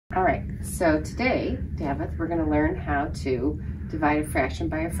All right, so today, Davith, we're going to learn how to divide a fraction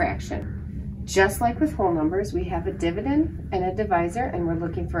by a fraction. Just like with whole numbers, we have a dividend and a divisor, and we're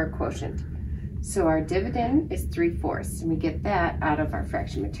looking for a quotient. So our dividend is 3/4, and we get that out of our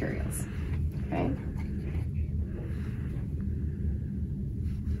fraction materials. Okay?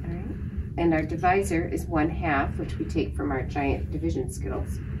 All right. And our divisor is 1/2, which we take from our giant division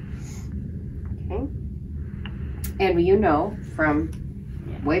skittles. Okay? And you know from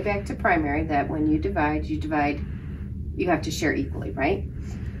way back to primary that when you divide, you have to share equally, right?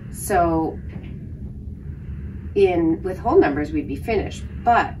 So with whole numbers, we'd be finished,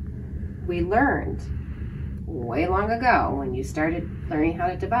 but we learned way long ago when you started learning how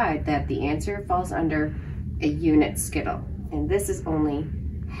to divide that the answer falls under a unit skittle, and this is only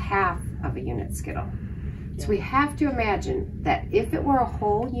half of a unit skittle. So we have to imagine that if it were a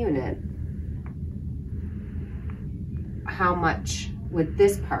whole unit, how much would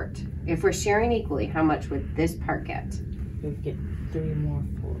this part, if we're sharing equally, how much would this part get? We'll get 3 more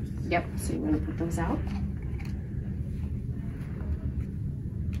fourths. Yep, so you want to put those out.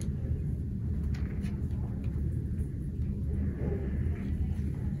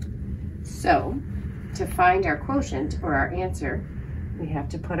 So, to find our quotient or our answer, we have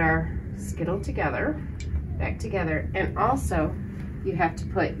to put our skittle together, back together, and also you have to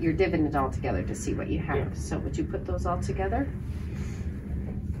put your dividend all together to see what you have. Yeah. So would you put those all together?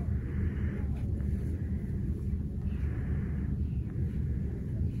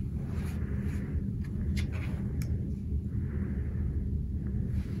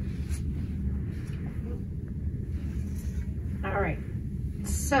 All right,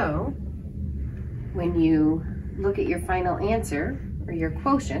 so when you look at your final answer, or your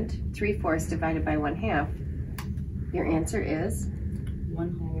quotient, 3/4 divided by 1/2, your answer is?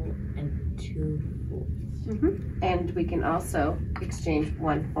 1 whole and 2 fourths. And we can also exchange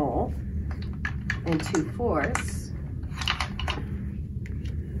 1 whole and 2 fourths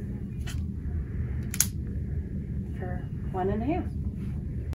for 1 1/2.